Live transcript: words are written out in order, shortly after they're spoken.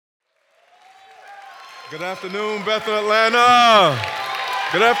Good afternoon, Bethel, Atlanta.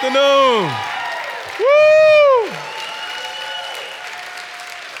 Good afternoon. Woo!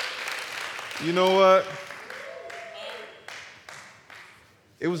 You know what?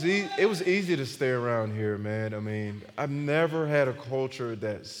 It was easy to stay around here, man. I mean, I've never had a culture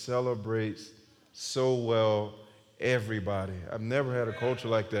that celebrates so well everybody. I've never had a culture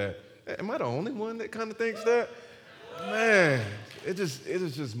like that. Am I the only one that kind of thinks that? Man, it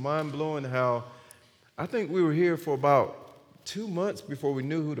is just mind-blowing how I think we were here for about 2 months before we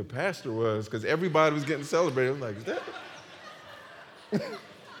knew who the pastor was, because everybody was getting celebrated. I was like, is that?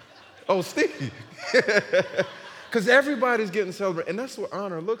 Oh, Steve. Because everybody's getting celebrated. And that's what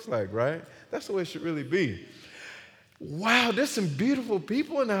honor looks like, right? That's the way it should really be. Wow, there's some beautiful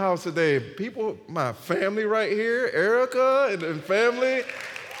people in the house today. People, my family right here, Erica and family.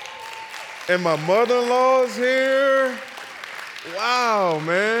 And my mother-in-law's here. Wow,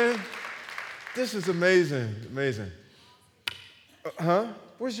 man. This is amazing, amazing.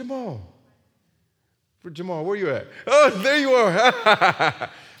 Where's Jamal? Jamal, where you at? Oh, there you are.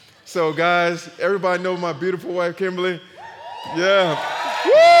 So, guys, everybody know my beautiful wife, Kimberly? Yeah.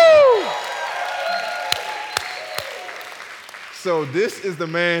 Woo! So this is the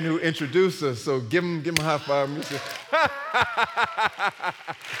man who introduced us. So give him a high five.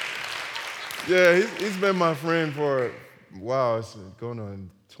 Yeah, he's been my friend for, wow, it's going on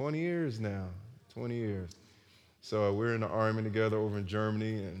 20 years now. 20 years. So we're in the Army together over in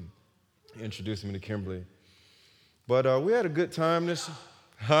Germany, and he introduced me to Kimberly. But we had a good time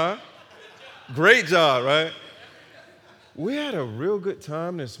Great job, right? We had a real good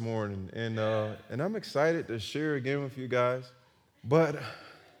time this morning, and I'm excited to share again with you guys. But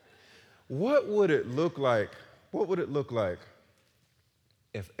what would it look like? What would it look like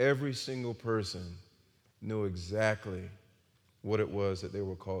if every single person knew exactly what it was that they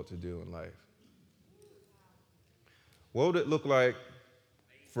were called to do in life? What would it look like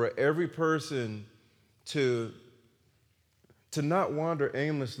for every person to not wander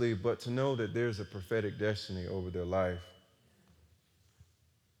aimlessly, but to know that there's a prophetic destiny over their life?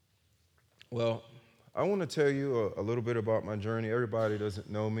 Well, I want to tell you a little bit about my journey. Everybody doesn't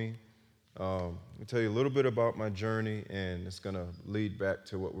know me. I'll tell you a little bit about my journey, and it's going to lead back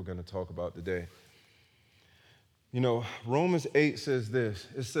to what we're going to talk about today. You know, Romans 8 says this.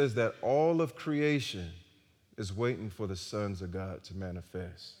 It says that all of creation is waiting for the sons of God to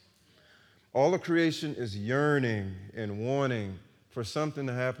manifest. All of creation is yearning and wanting for something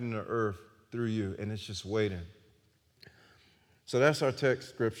to happen in the earth through you, and it's just waiting. So that's our text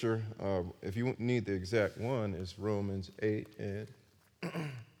scripture. If you need the exact one, it's Romans 8 and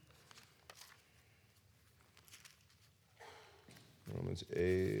Romans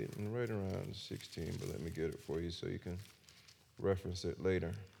 8 and right around 16, but let me get it for you so you can reference it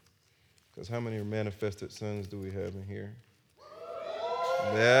later. Because how many manifested sons do we have in here?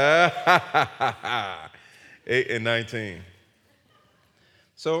 Yeah, 8 and 19.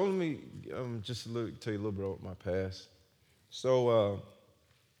 So let me just tell you a little bit about my past. So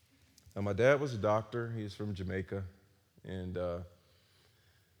my dad was a doctor. He's from Jamaica. And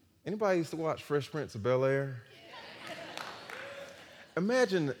anybody used to watch Fresh Prince of Bel-Air?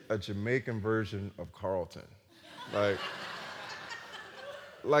 Imagine a Jamaican version of Carlton.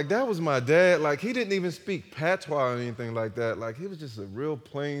 Like that was my dad. Like he didn't even speak patois or anything like that. Like he was just a real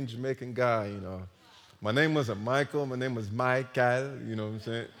plain Jamaican guy, you know. My name wasn't Michael. My name was Michael, you know what I'm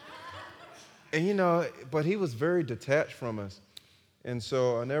saying? And, you know, but he was very detached from us. And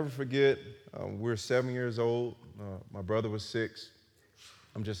so I'll never forget, we're 7 years old. My brother was 6.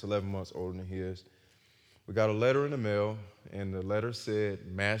 I'm just 11 months older than he is. We got a letter in the mail, and the letter said,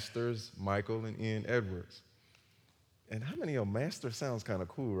 Masters, Michael, and Ian Edwards. And how many of y'all, Master sounds kind of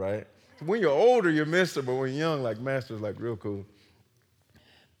cool, right? When you're older, you're Mister, but when you're young, like Master's like real cool.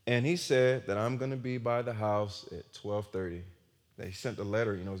 And he said that I'm going to be by the house at 12:30. They sent the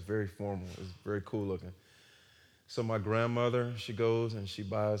letter, you know, it was very formal. It was very cool looking. So my grandmother, she goes and she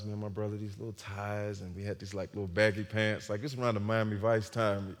buys me and my brother these little ties, and we had these like little baggy pants. Like this around the Miami Vice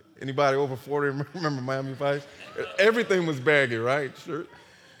time. Anybody over 40 remember Miami Vice? Everything was baggy, right? Sure.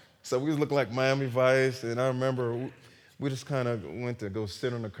 So we was looking like Miami Vice, and I remember we just kind of went to go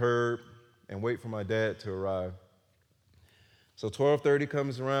sit on the curb and wait for my dad to arrive. So 12:30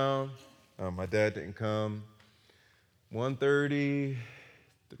 comes around. My dad didn't come. 1:30,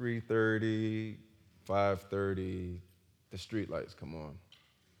 3:30, 5:30, the street lights come on.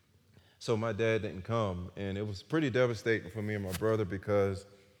 So my dad didn't come, and it was pretty devastating for me and my brother because,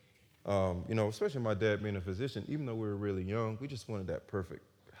 you know, especially my dad being a physician, even though we were really young, we just wanted that perfect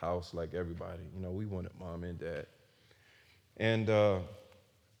house like everybody. You know, we wanted mom and dad. And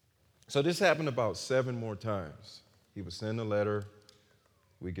So this happened about 7 more times. He would send a letter,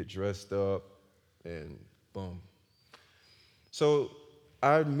 we get dressed up, and boom. So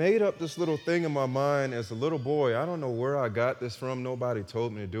I made up this little thing in my mind as a little boy. I don't know where I got this from. Nobody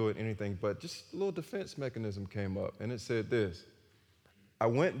told me to do it, anything, but just a little defense mechanism came up, and it said this: I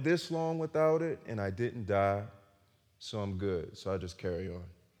went this long without it, and I didn't die, so I'm good. So I just carry on.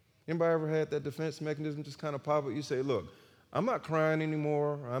 Anybody ever had that defense mechanism just kind of pop up? You say, look, I'm not crying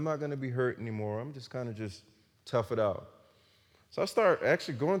anymore. I'm not going to be hurt anymore. I'm just kind of just tough it out. So I start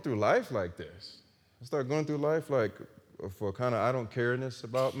actually going through life like this. I start going through life like for kind of I don't careness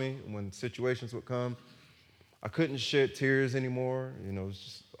about me when situations would come. I couldn't shed tears anymore. It was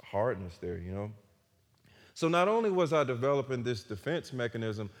just hardness there. So not only was I developing this defense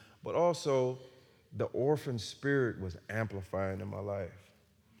mechanism, but also the orphan spirit was amplifying in my life.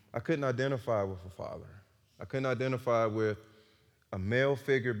 I couldn't identify with a father. I couldn't identify with a male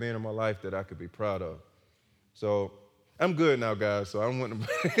figure being in my life that I could be proud of. So I'm good now, guys, so I don't want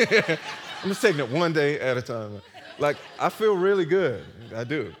to I'm just taking it one day at a time. Like, I feel really good. I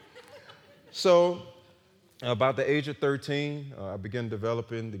do. So about the age of 13, I began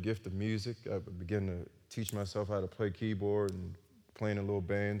developing the gift of music. I began to teach myself how to play keyboard and playing in little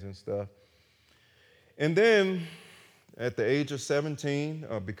bands and stuff. And then at the age of 17,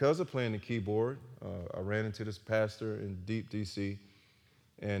 because of playing the keyboard, I ran into this pastor in deep D.C.,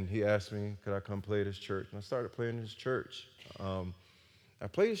 and he asked me, could I come play at his church? And I started playing in his church. I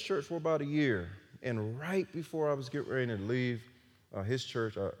played his church for about a year, and right before I was getting ready to leave his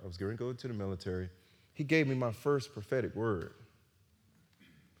church, I was getting ready to go into the military, he gave me my first prophetic word.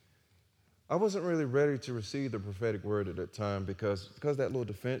 I wasn't really ready to receive the prophetic word at that time because that little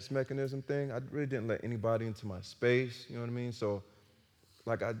defense mechanism thing, I really didn't let anybody into my space, you know what I mean? So,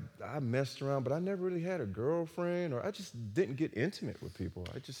 like, I messed around, but I never really had a girlfriend, or I just didn't get intimate with people.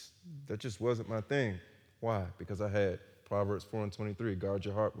 That just wasn't my thing. Why? Because I had Proverbs 4:23, guard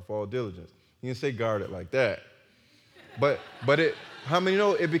your heart with all diligence. You didn't say guard it like that. But how many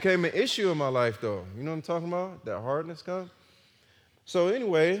know it became an issue in my life, though? You know what I'm talking about? That hardness comes. So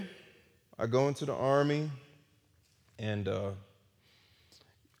anyway, I go into the Army, and I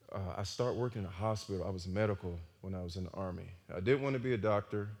start working in a hospital. I was medical when I was in the Army. I didn't want to be a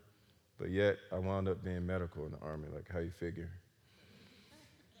doctor, but yet I wound up being medical in the Army, like how you figure.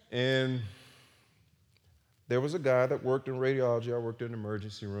 And there was a guy that worked in radiology. I worked in an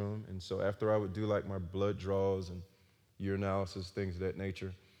emergency room, and so after I would do like my blood draws and urinalysis, things of that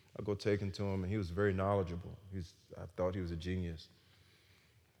nature, I'd go take him to him, and he was very knowledgeable. I thought he was a genius.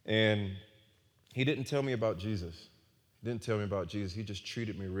 And he didn't tell me about Jesus. He didn't tell me about Jesus. He just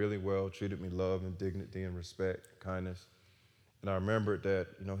treated me really well, treated me love and dignity and respect, kindness. And I remembered that,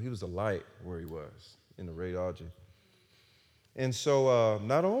 he was a light where he was in the radiology. And so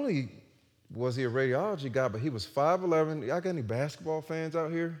not only was he a radiology guy, but he was 5'11". Y'all got any basketball fans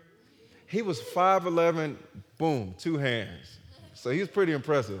out here? He was 5'11", boom, 2 hands. So he was pretty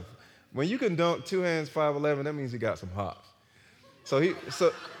impressive. When you can dunk 2 hands, 5'11", that means you got some hops. So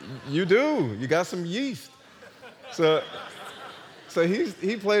you do. You got some yeast. So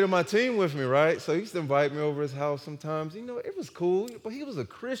he played on my team with me, right? So he used to invite me over his house sometimes. It was cool, but he was a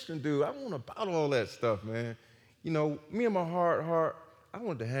Christian dude. I wasn't about all that stuff, man. Me and my heart, I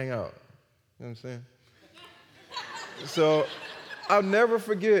wanted to hang out. You know what I'm saying? So I'll never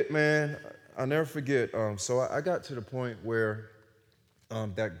forget, man. I'll never forget. So I got to the point where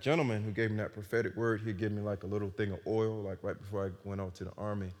that gentleman who gave me that prophetic word, he'd give me like a little thing of oil, like right before I went off to the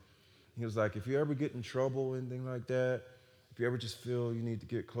Army. He was like, if you ever get in trouble, anything like that, if you ever just feel you need to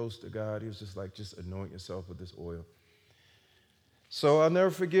get close to God, he was just like, just anoint yourself with this oil. So I'll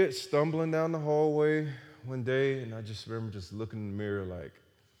never forget stumbling down the hallway one day, and I just remember just looking in the mirror like,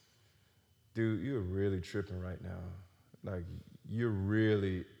 dude, you're really tripping right now. Like, you're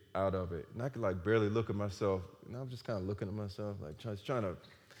really out of it. And I could like barely look at myself. And I'm just kind of looking at myself, like trying to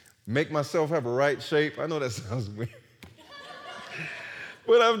make myself have a right shape. I know that sounds weird.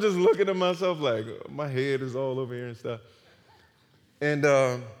 But I'm just looking at myself like, my head is all over here and stuff. And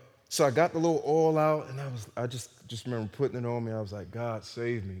so I got the little oil out, and I just remember putting it on me. I was like, God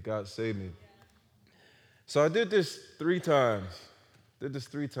save me, God save me. So I did this 3 times.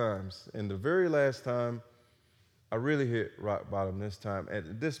 And the very last time, I really hit rock bottom this time.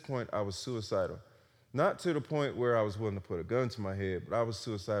 At this point, I was suicidal. Not to the point where I was willing to put a gun to my head, but I was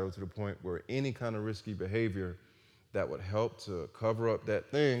suicidal to the point where any kind of risky behavior that would help to cover up that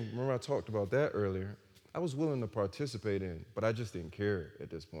thing, remember I talked about that earlier, I was willing to participate in, but I just didn't care at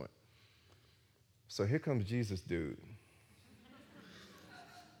this point. So here comes Jesus, dude.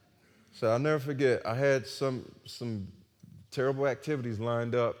 So I'll never forget, I had some terrible activities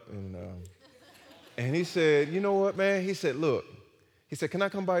lined up. And he said, you know what, man? He said, look. He said, can I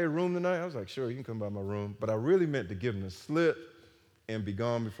come by your room tonight? I was like, sure, you can come by my room. But I really meant to give him the slip and be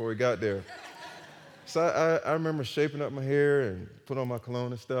gone before he got there. So I remember shaping up my hair and put on my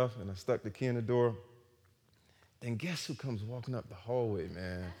cologne and stuff, and I stuck the key in the door. Then guess who comes walking up the hallway,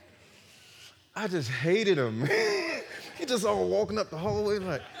 man? I just hated him. He just all walking up the hallway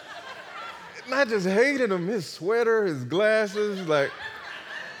like, and I just hated him. His sweater, his glasses, like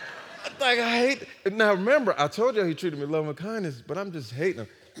I hate. Now remember, I told you he treated me with love and kindness, but I'm just hating him.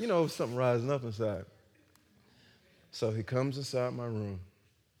 You know, something rising up inside. So he comes inside my room.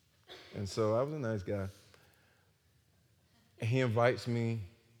 And so I was a nice guy. And he invites me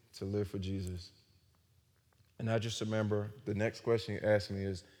to live for Jesus. And I just remember the next question he asked me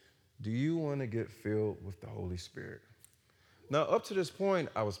is, do you want to get filled with the Holy Spirit? Now, up to this point,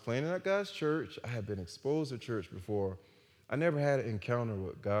 I was playing at God's church. I had been exposed to church before. I never had an encounter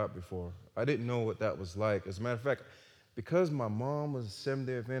with God before. I didn't know what that was like. As a matter of fact, because my mom was a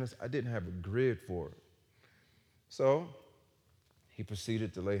Seventh-day Adventist, I didn't have a grid for it. So he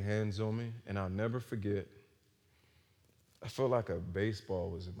proceeded to lay hands on me, and I'll never forget, I felt like a baseball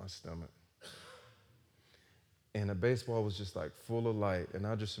was in my stomach. And the baseball was just like full of light, and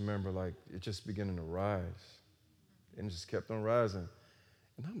I just remember like it just beginning to rise, and it just kept on rising.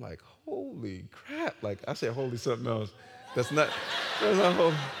 And I'm like, holy crap. Like I said, holy something else. That's not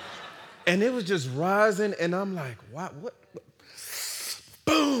holy. And it was just rising, and I'm like, what?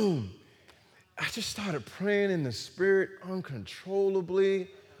 Boom. I just started praying in the Spirit uncontrollably.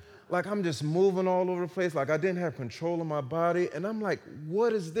 Like I'm just moving all over the place. Like I didn't have control of my body. And I'm like,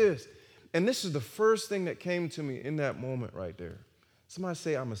 what is this? And this is the first thing that came to me in that moment right there. Somebody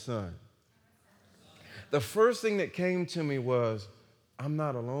say, I'm a son. The first thing that came to me was, I'm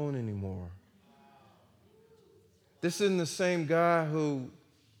not alone anymore. This isn't the same guy who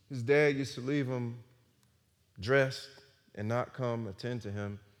his dad used to leave him dressed and not come attend to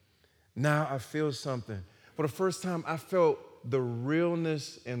him. Now I feel something. For the first time, I felt the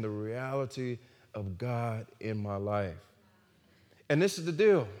realness and the reality of God in my life. And this is the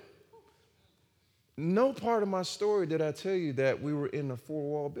deal. No part of my story did I tell you that we were in a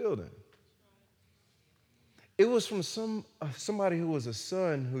four-wall building. It was from somebody who was a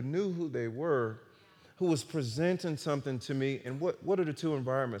son who knew who they were, who was presenting something to me. And what are the two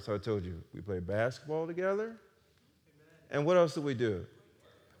environments I told you? We played basketball together. Amen. And what else did we do?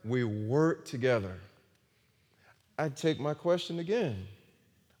 We worked together. I take my question again.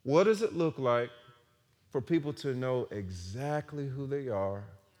 What does it look like for people to know exactly who they are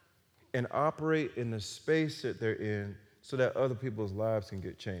and operate in the space that they're in so that other people's lives can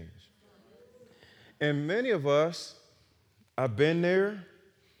get changed? And many of us, I've been there,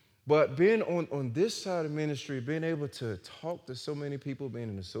 but being on this side of ministry, being able to talk to so many people, being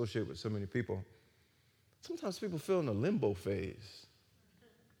an associate with so many people, sometimes people feel in a limbo phase.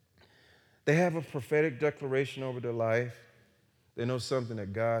 They have a prophetic declaration over their life. They know something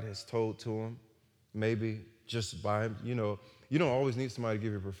that God has told to them, maybe just by, you don't always need somebody to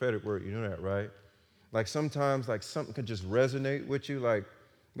give you a prophetic word. You know that, right? Like sometimes like something can just resonate with you. Like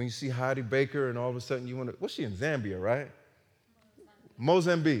when you see Heidi Baker and all of a sudden you want to, what's she in Zambia, right?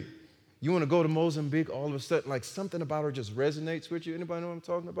 Mozambique. You want to go to Mozambique, all of a sudden like something about her just resonates with you. Anybody know what I'm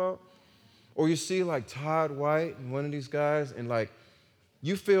talking about? Or you see like Todd White and one of these guys and like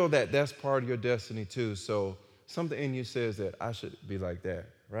you feel that that's part of your destiny too. So something in you says that I should be like that,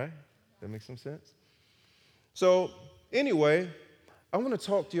 right? That makes some sense? So anyway, I want to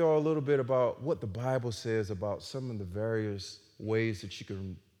talk to y'all a little bit about what the Bible says about some of the various ways that you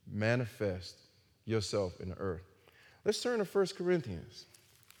can manifest yourself in the earth. Let's turn to 1 Corinthians.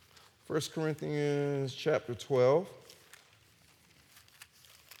 1 Corinthians chapter 12.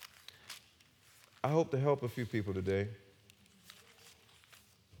 I hope to help a few people today.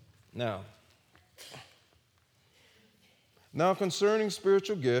 Now concerning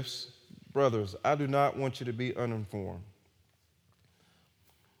spiritual gifts, brothers, I do not want you to be uninformed.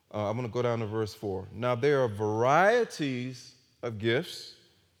 I'm going to go down to verse 4. Now there are varieties of gifts,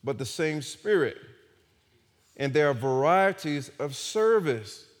 but the same Spirit. And there are varieties of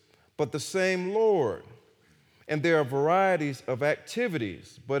service, but the same Lord. And there are varieties of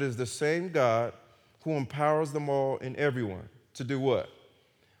activities, but it's the same God who empowers them all and everyone to do what?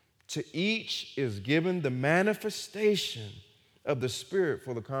 To each is given the manifestation of the Spirit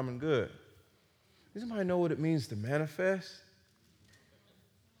for the common good. Does anybody know what it means to manifest?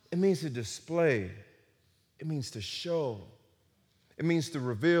 It means to display. It means to show. It means to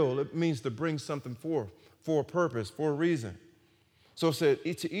reveal. It means to bring something forth for a purpose, for a reason. So it said,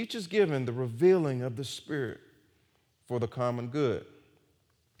 to each is given the revealing of the Spirit for the common good.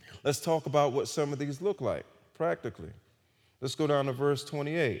 Let's talk about what some of these look like practically. Let's go down to verse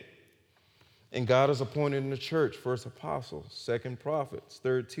 28. And God has appointed in the church first apostles, second prophets,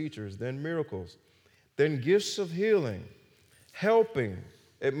 third teachers, then miracles, then gifts of healing, helping,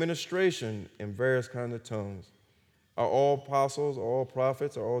 administration, in various kinds of tongues. Are all apostles, all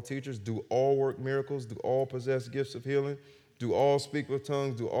prophets, are all teachers? Do all work miracles? Do all possess gifts of healing? Do all speak with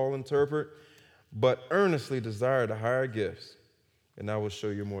tongues? Do all interpret? But earnestly desire the higher gifts, and I will show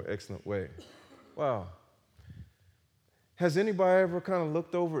you a more excellent way. Wow. Has anybody ever kind of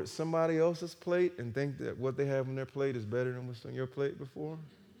looked over at somebody else's plate and think that what they have on their plate is better than what's on your plate before?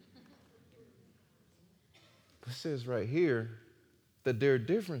 It says right here that there are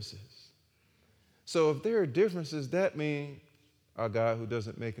differences. So if there are differences, that means our God who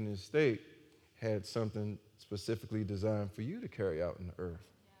doesn't make a mistake had something specifically designed for you to carry out in the earth.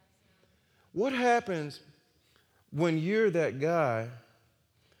 What happens when you're that guy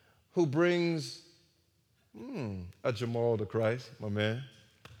who brings a Jamal to Christ, my man?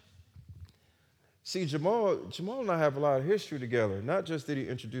 See, Jamal and I have a lot of history together. Not just did he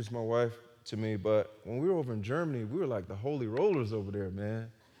introduce my wife to me, but when we were over in Germany, we were like the holy rollers over there, man.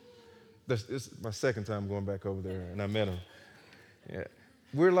 This is my second time going back over there, and I met him. Yeah.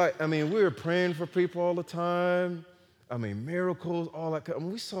 We were praying for people all the time. Miracles, all that.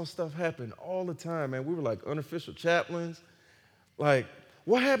 We saw stuff happen all the time, man. We were like unofficial chaplains. Like,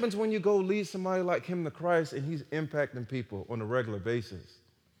 what happens when you go lead somebody like him to Christ and he's impacting people on a regular basis?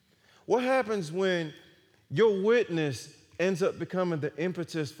 What happens when your witness ends up becoming the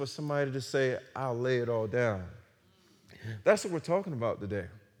impetus for somebody to say, I'll lay it all down? That's what we're talking about today.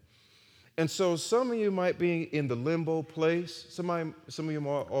 And so some of you might be in the limbo place. Some of you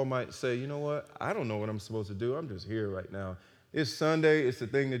all might say, you know what? I don't know what I'm supposed to do. I'm just here right now. It's Sunday. It's the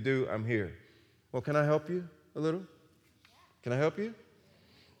thing to do. I'm here. Well, can I help you a little? Can I help you?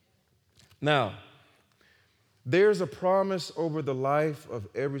 Now, there's a promise over the life of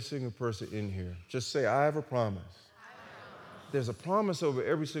every single person in here. Just say, I have a promise. There's a promise over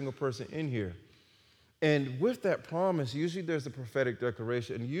every single person in here. And with that promise, usually there's a prophetic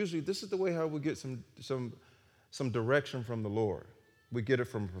declaration. And usually this is the way how we get some direction from the Lord. We get it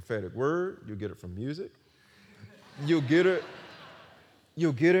from a prophetic word. You get it from music. You'll get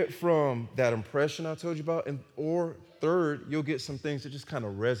it from that impression I told you about. Or third, you'll get some things that just kind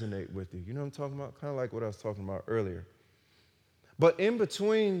of resonate with you. You know what I'm talking about? Kind of like what I was talking about earlier. But in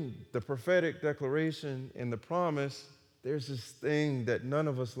between the prophetic declaration and the promise, there's this thing that none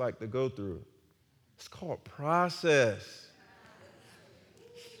of us like to go through. It's called process.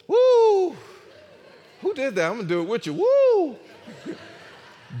 Woo! Who did that? I'm going to do it with you. Woo!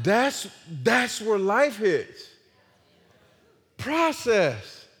 That's where life hits.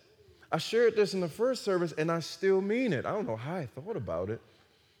 Process. I shared this in the first service, and I still mean it. I don't know how I thought about it,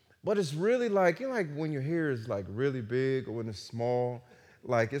 but it's really like, you know, like when your hair is like really big or when it's small,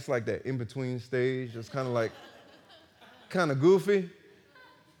 like it's like that in-between stage. It's kind of like, kind of goofy.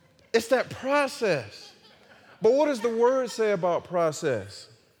 It's that process. But what does the word say about process?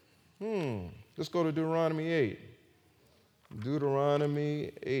 Let's go to Deuteronomy 8.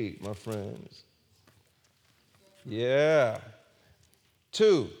 Deuteronomy 8, my friends. Yeah.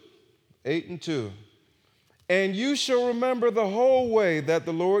 8 and 2. And you shall remember the whole way that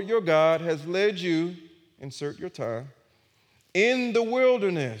the Lord your God has led you, insert your time, in the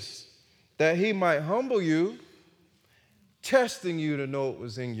wilderness, that he might humble you, testing you to know what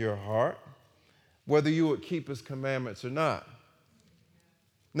was in your heart, whether you would keep his commandments or not.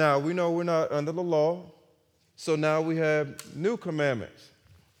 Now, we know we're not under the law, so now we have new commandments.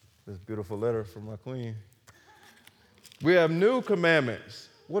 This beautiful letter from my queen. We have new commandments.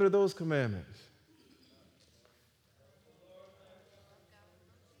 What are those commandments?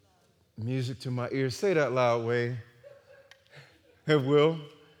 Music to my ears. Say that loud, Wayne. Hey, Will.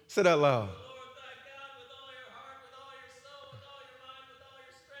 Say that loud.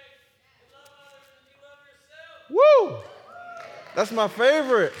 Woo! That's my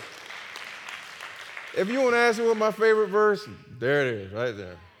favorite. If you want to ask me what my favorite verse, there it is, right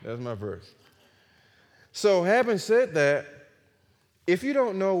there. That's my verse. So having said that, if you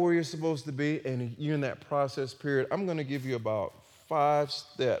don't know where you're supposed to be and you're in that process period, I'm going to give you about 5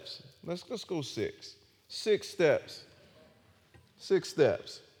 steps. Let's go 6. 6 steps. 6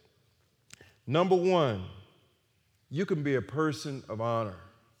 steps. Number 1, you can be a person of honor.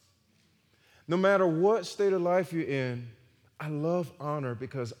 No matter what state of life you're in, I love honor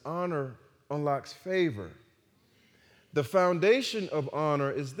because honor unlocks favor. The foundation of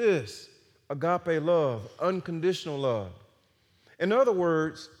honor is this: agape love, unconditional love. In other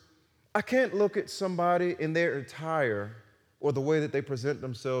words, I can't look at somebody in their attire or the way that they present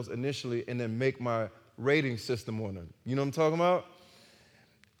themselves initially and then make my rating system on them. You know what I'm talking about?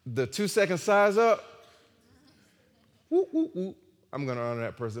 The 2-second size up, woo, woo, woo. I'm going to honor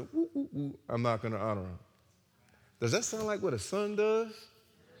that person. Woo, woo, woo. I'm not going to honor him. Does that sound like what a son does?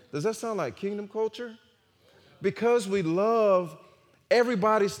 Does that sound like kingdom culture? Because we love,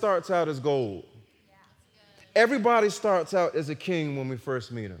 everybody starts out as gold. Everybody starts out as a king when we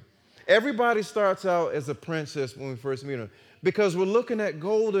first meet him. Everybody starts out as a princess when we first meet them because we're looking at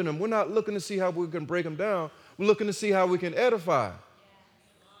gold in them. We're not looking to see how we can break them down. We're looking to see how we can edify.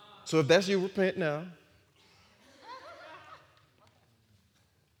 So if that's you, repent now.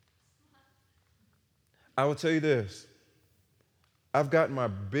 I will tell you this. I've gotten my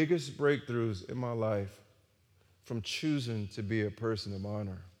biggest breakthroughs in my life from choosing to be a person of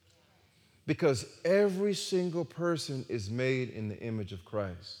honor. Because every single person is made in the image of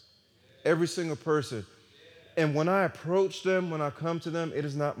Christ. Every single person. And when I approach them, when I come to them, it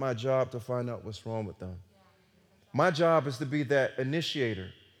is not my job to find out what's wrong with them. My job is to be that initiator,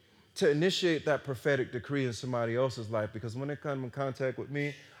 to initiate that prophetic decree in somebody else's life, because when they come in contact with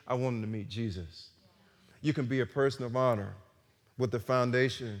me, I want them to meet Jesus. You can be a person of honor with the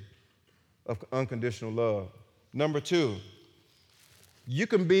foundation of unconditional love. Number 2, you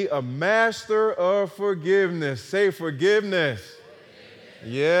can be a master of forgiveness. Say forgiveness.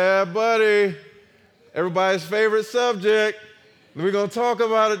 Yeah, buddy. Everybody's favorite subject. We're going to talk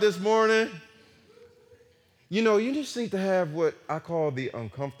about it this morning. You know, you just need to have what I call the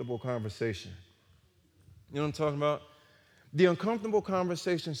uncomfortable conversation. You know what I'm talking about? The uncomfortable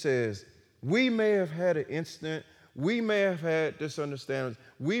conversation says, we may have had an incident, we may have had misunderstandings,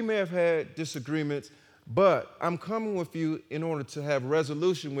 we may have had disagreements, but I'm coming with you in order to have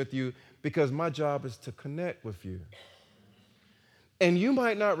resolution with you because my job is to connect with you. And you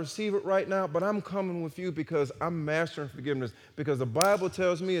might not receive it right now, but I'm coming with you because I'm mastering forgiveness. Because the Bible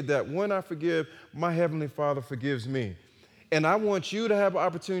tells me that when I forgive, my Heavenly Father forgives me. And I want you to have an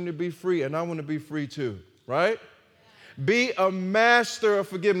opportunity to be free, and I want to be free too, right? Yeah. Be a master of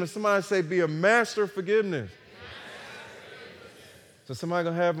forgiveness. Somebody say, be a master of forgiveness. So somebody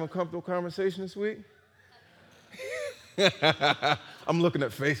going to have an uncomfortable conversation this week? I'm looking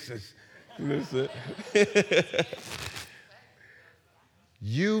at faces. Listen.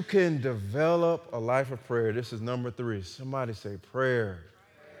 You can develop a life of prayer. This is number 3. Somebody say prayer.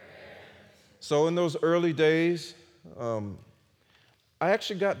 So in those early days, I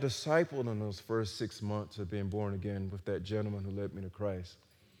actually got discipled in those first 6 months of being born again with that gentleman who led me to Christ.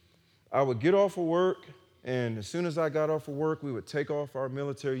 I would get off of work, and as soon as I got off of work, we would take off our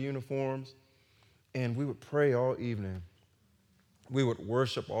military uniforms, and we would pray all evening. We would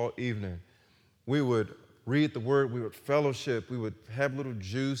worship all evening. We would read the word, we would fellowship, we would have a little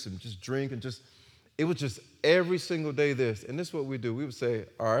juice and just drink and it was just every single day this. And this is what we do. We would say,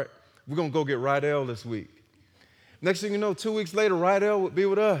 all right, we're going to go get Rydell this week. Next thing you know, 2 weeks later, Rydell would be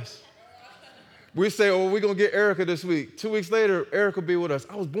with us. We'd say, oh, we're going to get Erica this week. 2 weeks later, Erica would be with us.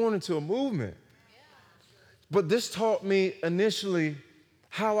 I was born into a movement. But this taught me initially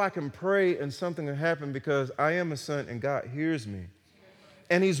how I can pray and something can happen because I am a son and God hears me.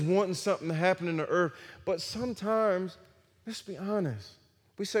 And he's wanting something to happen in the earth. But sometimes, let's be honest,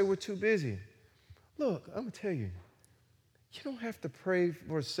 we say we're too busy. Look, I'm going to tell you, you don't have to pray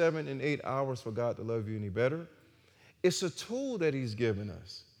for 7 and 8 hours for God to love you any better. It's a tool that he's given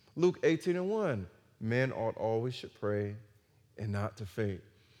us. Luke 18:1, men ought always should pray and not to faint.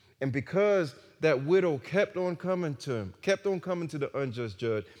 And because that widow kept on coming to him, kept on coming to the unjust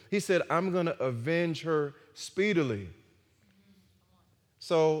judge, he said, I'm going to avenge her speedily.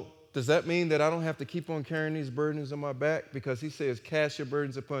 So does that mean that I don't have to keep on carrying these burdens on my back because he says, cast your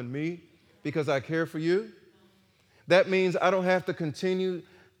burdens upon me because I care for you? That means I don't have to continue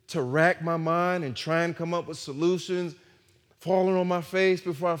to rack my mind and try and come up with solutions, falling on my face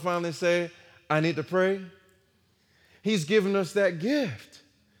before I finally say, I need to pray? He's given us that gift.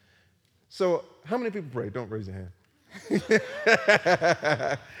 So how many people pray? Don't raise your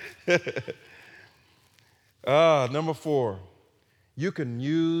hand. Number 4. You can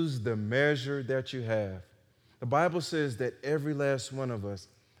use the measure that you have. The Bible says that every last one of us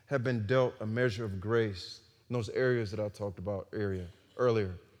have been dealt a measure of grace in those areas that I talked about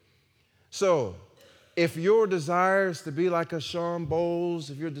earlier. So if your desire is to be like a Sean Bowles,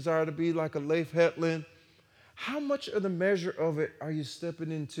 if your desire to be like a Leif Hetland, how much of the measure of it are you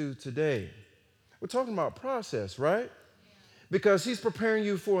stepping into today? We're talking about process, right? Because he's preparing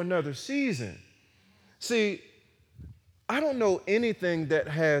you for another season. See, I don't know anything that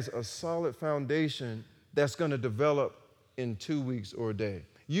has a solid foundation that's going to develop in 2 weeks or a day.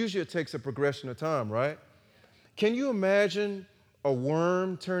 Usually it takes a progression of time, right? Can you imagine a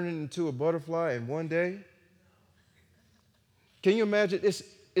worm turning into a butterfly in one day? Can you imagine?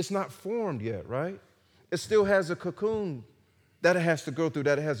 It's not formed yet, right? It still has a cocoon that it has to go through,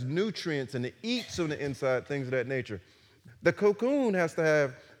 that it has nutrients and it eats on the inside, things of that nature. The cocoon has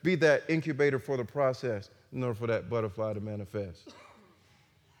to be that incubator for the process in order for that butterfly to manifest.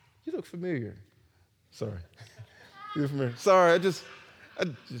 You look familiar. Sorry. You look familiar. Sorry, it's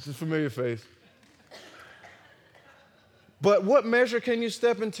a familiar face. But what measure can you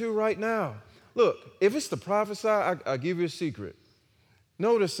step into right now? Look, if it's to prophesy, I'll give you a secret.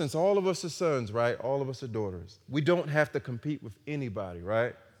 Notice, since all of us are sons, right? All of us are daughters. We don't have to compete with anybody,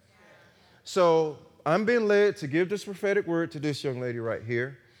 right? So I'm being led to give this prophetic word to this young lady right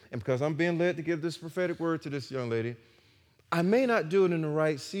here. And because I'm being led to give this prophetic word to this young lady, I may not do it in the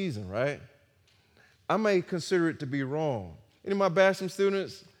right season, right? I may consider it to be wrong. Any of my BASM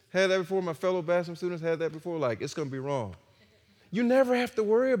students had that before? My fellow BASM students had that before? Like, it's going to be wrong. You never have to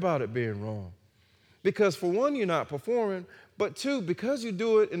worry about it being wrong. Because for one, you're not performing, but two, because you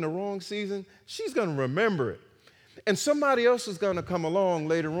do it in the wrong season, she's going to remember it. And somebody else is going to come along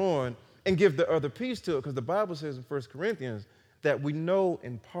later on and give the other piece to it, because the Bible says in 1 Corinthians that we know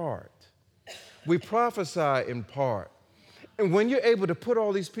in part. We prophesy in part. And when you're able to put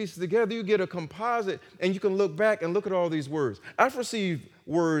all these pieces together, you get a composite, and you can look back and look at all these words. I've received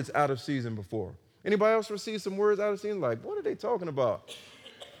words out of season before. Anybody else receive some words out of season? Like, what are they talking about?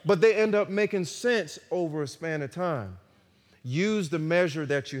 But they end up making sense over a span of time. Use the measure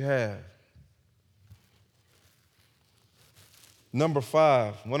that you have. Number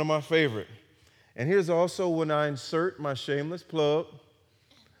 5, one of my favorite. And here's also when I insert my shameless plug.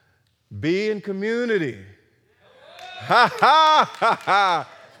 Be in community. Ha ha ha ha.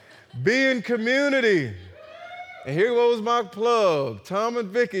 Be in community. And here goes my plug. Tom and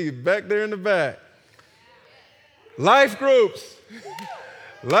Vicky back there in the back. Life groups.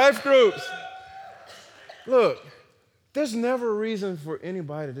 Life groups. Look, there's never a reason for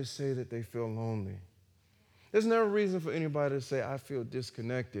anybody to say that they feel lonely. There's never a reason for anybody to say, I feel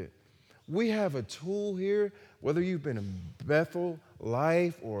disconnected. We have a tool here, whether you've been in Bethel,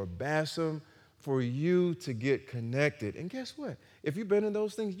 Life, or BASM, for you to get connected. And guess what? If you've been in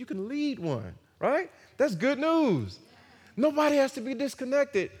those things, you can lead one, right? That's good news. Nobody has to be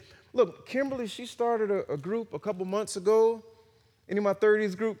disconnected. Look, Kimberly, she started a group a couple months ago. Any of my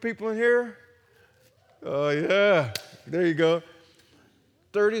 30s group people in here? Oh, yeah. There you go.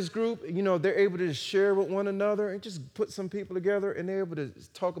 30s group, you know, they're able to just share with one another and just put some people together, and they're able to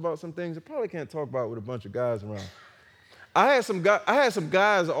talk about some things they probably can't talk about with a bunch of guys around. I had some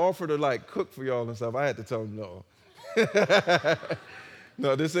guys offer to, like, cook for y'all and stuff. I had to tell them no.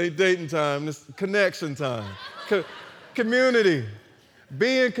 No, this ain't dating time. This is connection time. Community.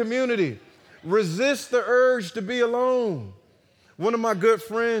 Be in community. Resist the urge to be alone. One of my good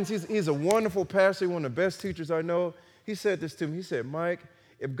friends, he's a wonderful pastor, one of the best teachers I know. He said this to me. He said, Mike,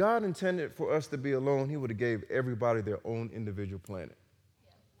 if God intended for us to be alone, he would have gave everybody their own individual planet.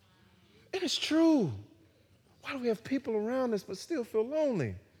 And it's true. Why do we have people around us but still feel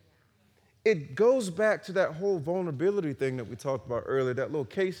lonely? It goes back to that whole vulnerability thing that we talked about earlier, that little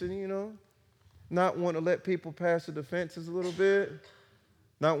casing, you know, not wanting to let people pass the defenses a little bit,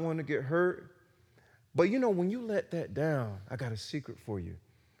 not wanting to get hurt. But, you know, when you let that down, I got a secret for you.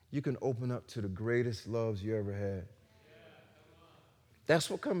 You can open up to the greatest loves you ever had. That's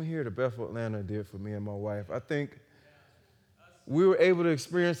what coming here to Bethel, Atlanta did for me and my wife. I think we were able to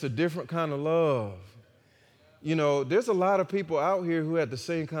experience a different kind of love. You know, there's a lot of people out here who had the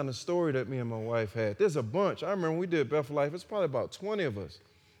same kind of story that me and my wife had. There's a bunch. I remember when we did Bethel Life, it's probably about 20 of us.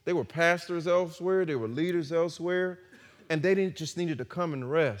 They were pastors elsewhere. They were leaders elsewhere. And they just needed to come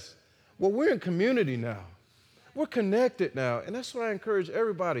and rest. Well, we're in community now. We're connected now. And that's what I encourage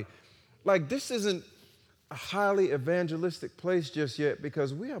everybody. Like, this isn't a highly evangelistic place just yet,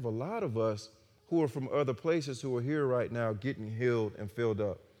 because we have a lot of us who are from other places who are here right now getting healed and filled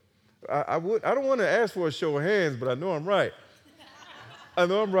up. I don't want to ask for a show of hands, but I know I'm right. I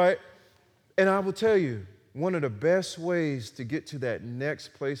know I'm right. And I will tell you, one of the best ways to get to that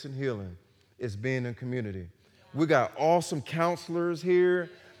next place in healing is being in community. We got awesome counselors here.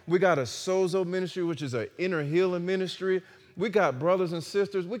 We got a Sozo ministry, which is an inner healing ministry. We got brothers and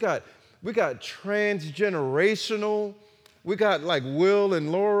sisters. We got transgenerational. We got like Will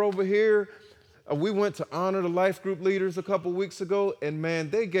and Laura over here. We went to honor the life group leaders a couple weeks ago, and man,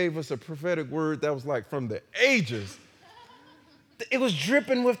 they gave us a prophetic word that was like from the ages. It was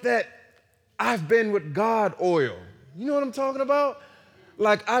dripping with that I've been with God oil. You know what I'm talking about?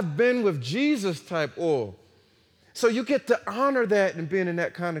 Like I've been with Jesus type oil. So you get to honor that and being in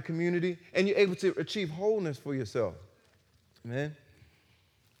that kind of community, and you're able to achieve wholeness for yourself. Amen.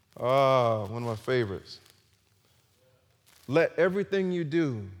 One of my favorites. Let everything you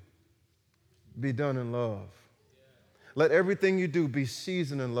do be done in love. Let everything you do be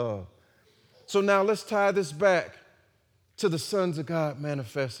seasoned in love. So now let's tie this back to the sons of God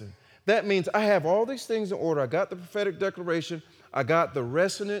manifesting. That means I have all these things in order. I got the prophetic declaration. I got the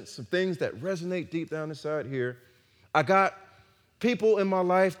resonance of things that resonate deep down inside here. I got people in my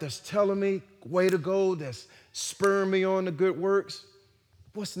life that's telling me, way to go, that's spurring me on to good works.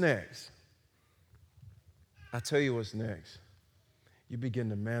 What's next? I tell you what's next. You begin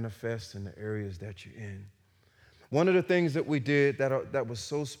to manifest in the areas that you're in. One of the things that we did that was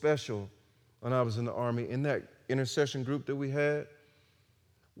so special when I was in the Army, in that intercession group that we had,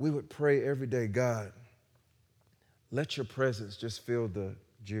 we would pray every day, God, let your presence just fill the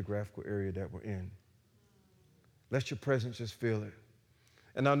geographical area that we're in. Let your presence just fill it.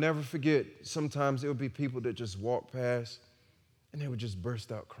 And I'll never forget, sometimes it would be people that just walk past and they would just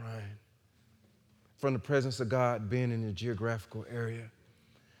burst out crying from the presence of God being in the geographical area.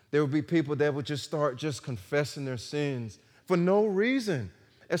 There would be people that would just start just confessing their sins for no reason,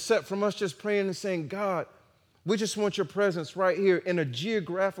 except from us just praying and saying, God, we just want your presence right here in a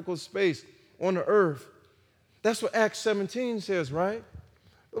geographical space on the earth. That's what Acts 17 says, right?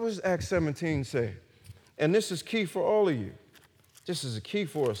 What does Acts 17 say? And this is key for all of you. This is a key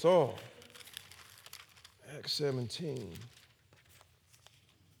for us all. Acts 17.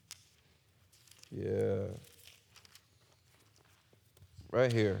 Yeah.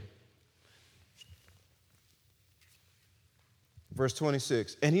 Right here. Verse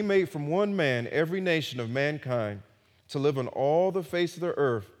 26. And he made from one man every nation of mankind to live on all the face of the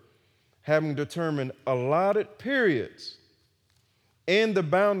earth, having determined allotted periods and the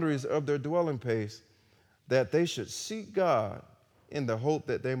boundaries of their dwelling place, that they should seek God in the hope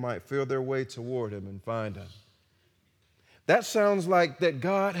that they might feel their way toward him and find him. That sounds like that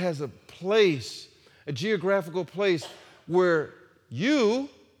God has a place, a geographical place where you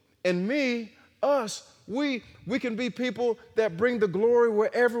and me, us, we can be people that bring the glory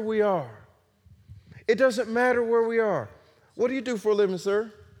wherever we are. It doesn't matter where we are. What do you do for a living,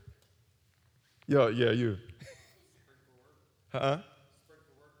 sir? Yeah, you. Huh?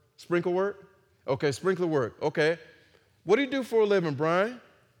 Sprinkle work? Okay, sprinkler work. Okay. What do you do for a living, Brian?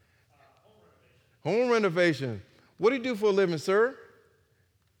 Home renovation. What do you do for a living, sir?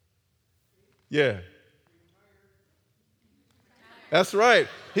 Yeah. That's right.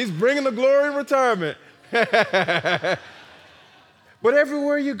 He's bringing the glory in retirement. But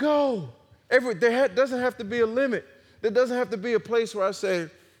everywhere you go, there doesn't have to be a limit. There doesn't have to be a place where I say,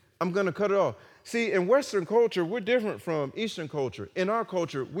 I'm going to cut it off. See, in Western culture, we're different from Eastern culture. In our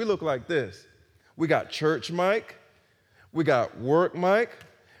culture, we look like this. We got church mic. We got work mic.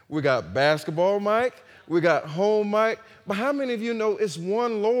 We got basketball mic. We got home mic. But how many of you know it's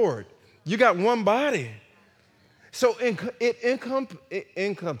one Lord? You got one body. So it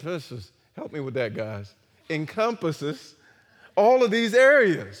encompasses, help me with that, guys, encompasses all of these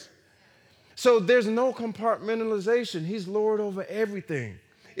areas. So there's no compartmentalization. He's Lord over everything.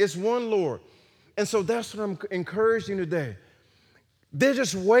 It's one Lord. And so that's what I'm encouraging today. They're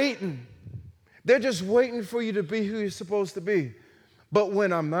just waiting. They're just waiting for you to be who you're supposed to be. But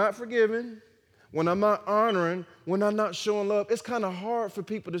when I'm not forgiving, when I'm not honoring, when I'm not showing love, it's kind of hard for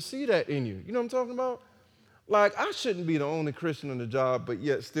people to see that in you. You know what I'm talking about? Like, I shouldn't be the only Christian on the job, but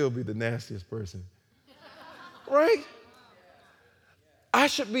yet still be the nastiest person. Right? I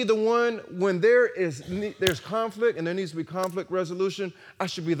should be the one when there's conflict and there needs to be conflict resolution, I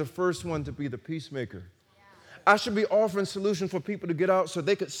should be the first one to be the peacemaker. I should be offering solutions for people to get out so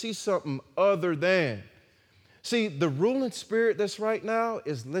they could see something other than. See, the ruling spirit that's right now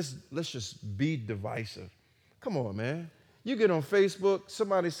is let's just be divisive. Come on, man. You get on Facebook,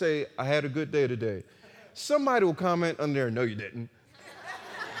 somebody say, I had a good day today. Somebody will comment on there, no, you didn't.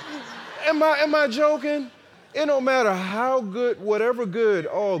 Am I joking? It don't matter how good, whatever good,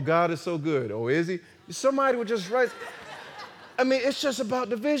 oh, God is so good. Oh, is he? Somebody would just write. I mean, it's just about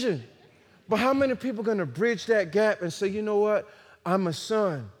division. But how many people are going to bridge that gap and say, you know what? I'm a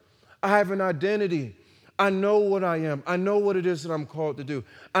son. I have an identity. I know what I am. I know what it is that I'm called to do.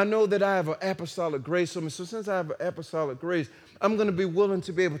 I know that I have an apostolic grace on me. So since I have an apostolic grace, I'm going to be willing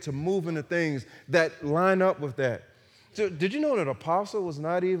to be able to move into things that line up with that. So did you know that apostle was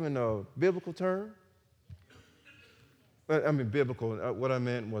not even a biblical term? I mean, biblical. What I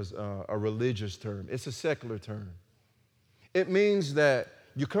meant was a religious term. It's a secular term. It means that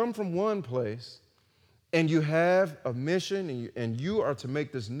you come from one place and you have a mission and you are to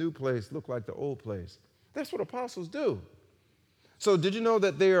make this new place look like the old place. That's what apostles do. So did you know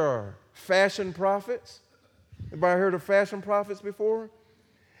that there are fashion prophets? Anybody heard of fashion prophets before?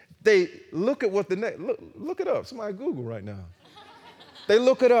 They look at what the next, look it up. Somebody Google right now. They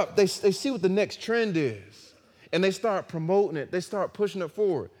look it up. They see what the next trend is. And they start promoting it. They start pushing it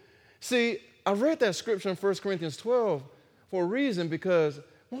forward. See, I read that scripture in 1 Corinthians 12 for a reason, because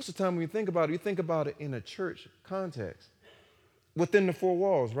most of the time when you think about it, you think about it in a church context, within the four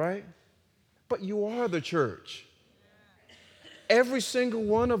walls, right? But you are the church. Every single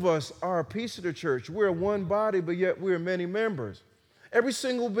one of us are a piece of the church. We're one body, but yet we're many members. Every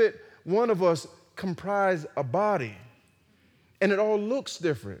single bit one of us comprise a body. And it all looks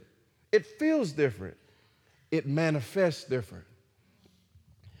different. It feels different. It manifests different.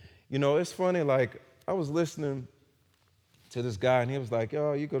 You know, it's funny, like, I was listening to this guy, and he was like,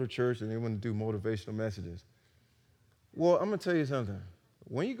 oh, you go to church, and they want to do motivational messages. Well, I'm going to tell you something.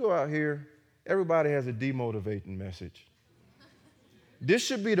 When you go out here, everybody has a demotivating message. This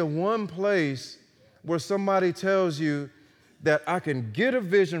should be the one place where somebody tells you that I can get a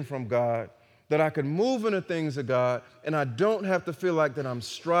vision from God, that I can move into things of God, and I don't have to feel like that I'm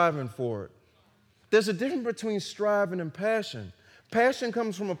striving for it. There's a difference between striving and passion. Passion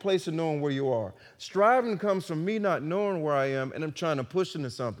comes from a place of knowing where you are. Striving comes from me not knowing where I am, and I'm trying to push into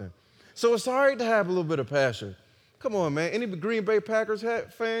something. So it's all right to have a little bit of passion. Come on, man. Any Green Bay Packers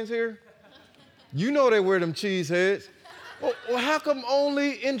fans here? You know they wear them cheese heads. Well, how come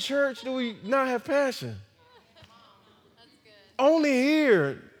only in church do we not have passion? That's good. Only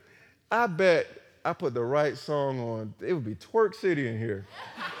here. I bet I put the right song on. It would be Twerk City in here.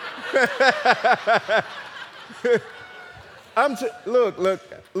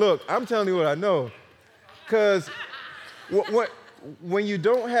 Look, I'm telling you what I know. Because when you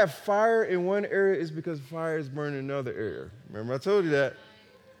don't have fire in one area, it's because fire is burning in another area. Remember I told you that?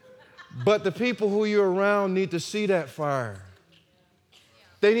 But the people who you're around need to see that fire.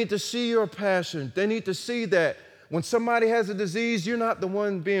 They need to see your passion. They need to see that when somebody has a disease, you're not the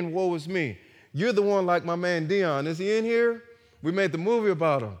one being woe is me. You're the one like my man Dion. Is he in here? We made the movie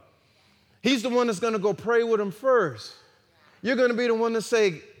about him. He's the one that's going to go pray with him first. You're going to be the one to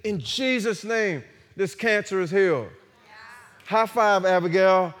say, in Jesus' name, this cancer is healed. Yeah. High five,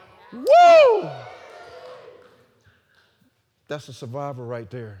 Abigail. Yeah. Woo! That's a survivor right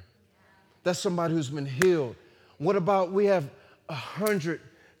there. That's somebody who's been healed. What about we have 100,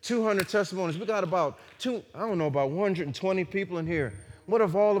 200 testimonies? We got about 120 people in here. What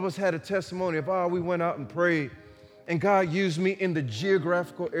if all of us had a testimony of, we went out and prayed and God used me in the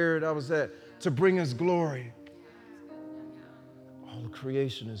geographical area that I was at to bring His glory? All of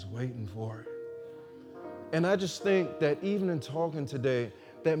creation is waiting for it. And I just think that even in talking today,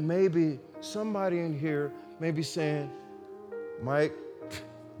 that maybe somebody in here may be saying, Mike,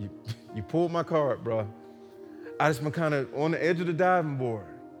 you pulled my card, bro. I just been kind of on the edge of the diving board.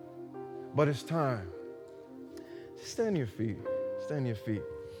 But it's time. Just stand on your feet. Stand on your feet.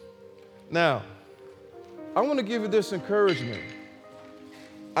 Now, I want to give you this encouragement.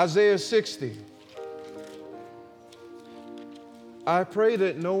 Isaiah 60. I pray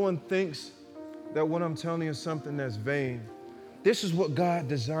that no one thinks that what I'm telling you is something that's vain. This is what God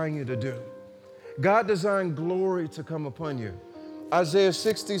designed you to do. God designed glory to come upon you. Isaiah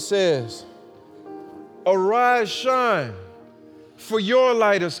 60 says, arise, shine, for your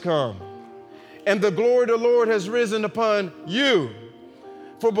light has come, and the glory of the Lord has risen upon you.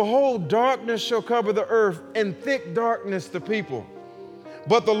 For behold, darkness shall cover the earth, and thick darkness the people.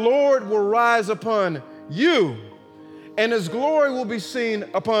 But the Lord will rise upon you, and His glory will be seen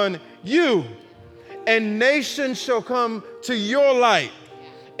upon you. And nations shall come to your light,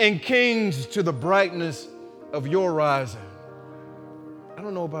 and kings to the brightness of your rising. I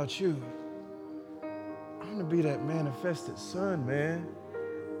don't know about you. I want to be that manifested son, man.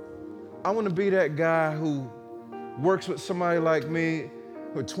 I want to be that guy who works with somebody like me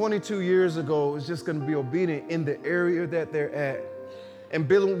who 22 years ago is just going to be obedient in the area that they're at and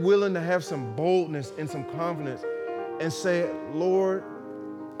be willing to have some boldness and some confidence and say, Lord,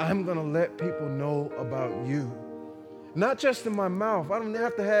 I'm going to let people know about you. Not just in my mouth. I don't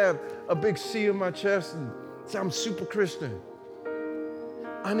have to have a big C in my chest and say I'm super Christian.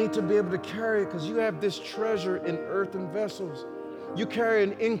 I need to be able to carry it because you have this treasure in earthen vessels. You carry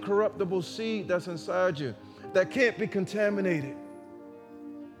an incorruptible seed that's inside you that can't be contaminated.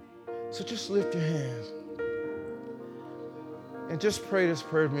 So just lift your hands and just pray this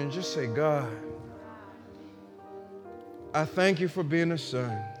prayer with me and just say, God, I thank you for being a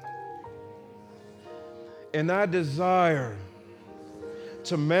son. And I desire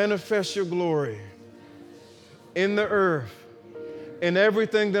to manifest your glory in the earth, in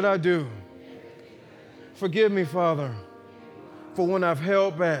everything that I do. Forgive me, Father, for when I've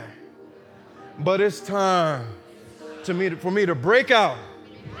held back. But it's time for me to break out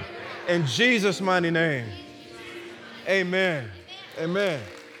in Jesus' mighty name. Amen. Amen.